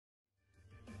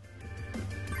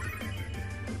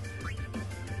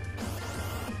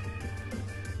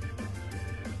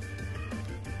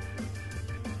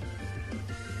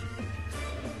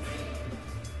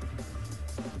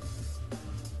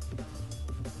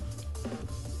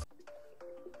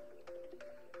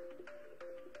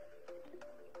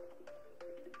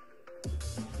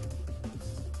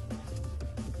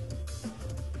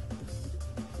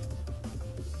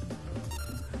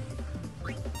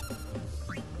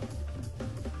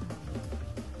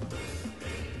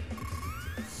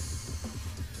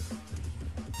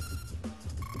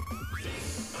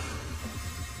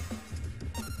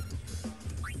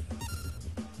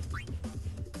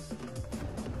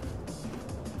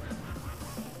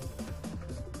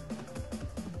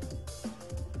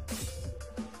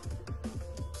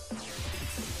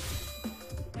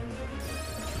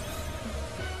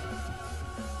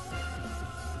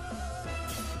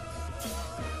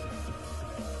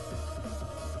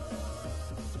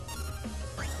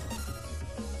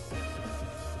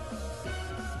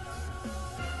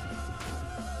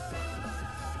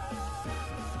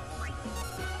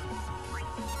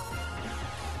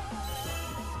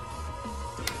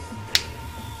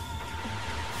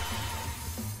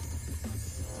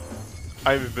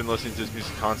I've been listening to this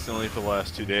music constantly for the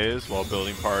last 2 days while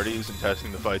building parties and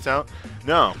testing the fights out.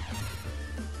 No.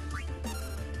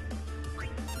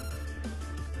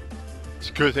 It's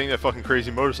a good thing that fucking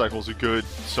Crazy Motorcycle is a good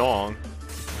song.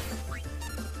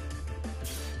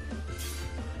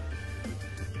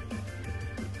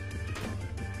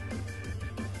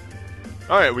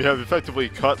 Alright, we have effectively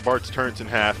cut Bart's turrets in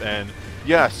half, and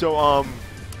yeah, so,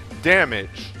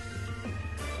 damage.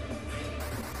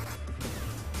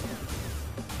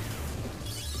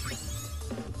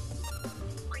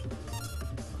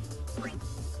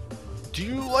 Do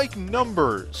you like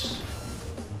numbers?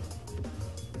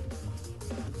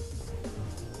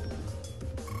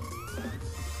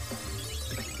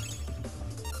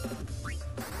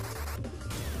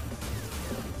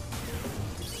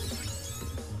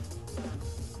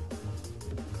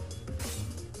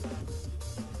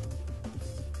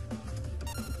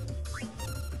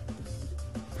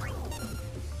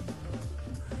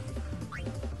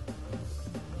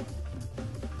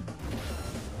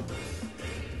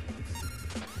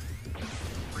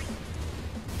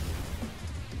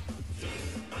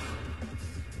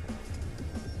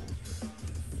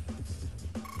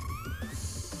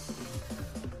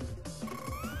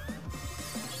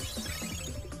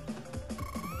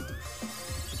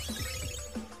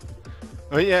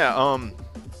 But yeah,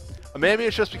 maybe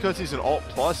it's just because he's an alt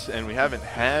plus and we haven't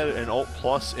had an alt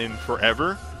plus in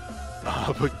forever.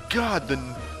 But god, the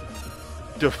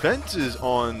defenses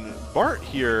on Bart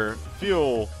here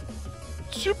feel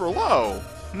super low.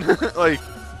 Like,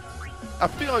 I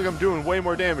feel like I'm doing way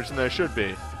more damage than I should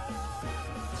be.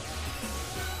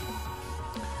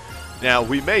 Now,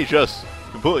 we may just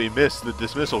completely miss the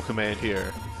dismissal command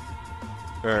here.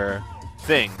 Or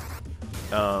thing.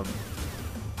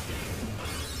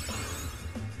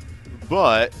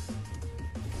 But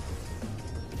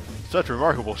such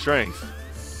remarkable strength.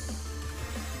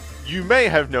 You may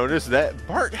have noticed that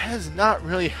Bart has not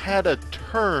really had a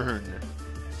turn.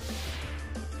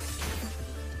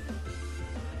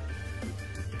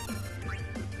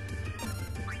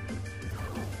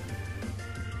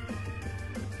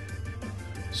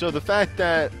 So the fact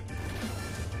that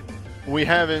we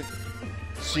haven't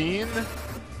seen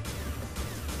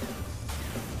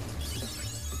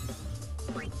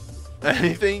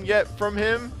anything yet from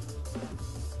him,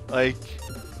 like,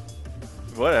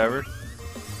 whatever.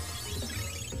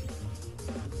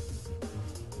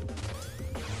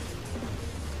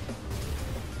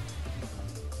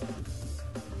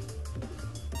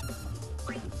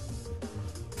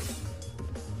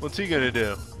 What's he gonna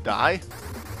do? Die?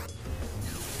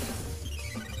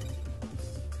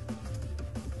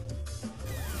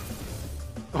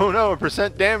 Oh no, a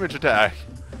 % damage attack.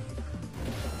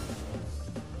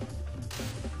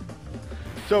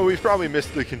 So we've probably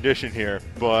missed the condition here,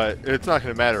 but it's not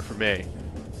going to matter for me.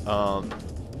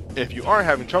 If you are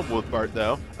having trouble with Bart,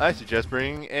 though, I suggest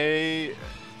bringing a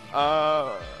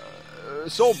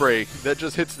Soul Break that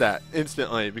just hits that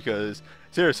instantly, because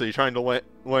seriously, trying to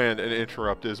land an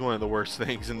interrupt is one of the worst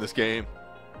things in this game.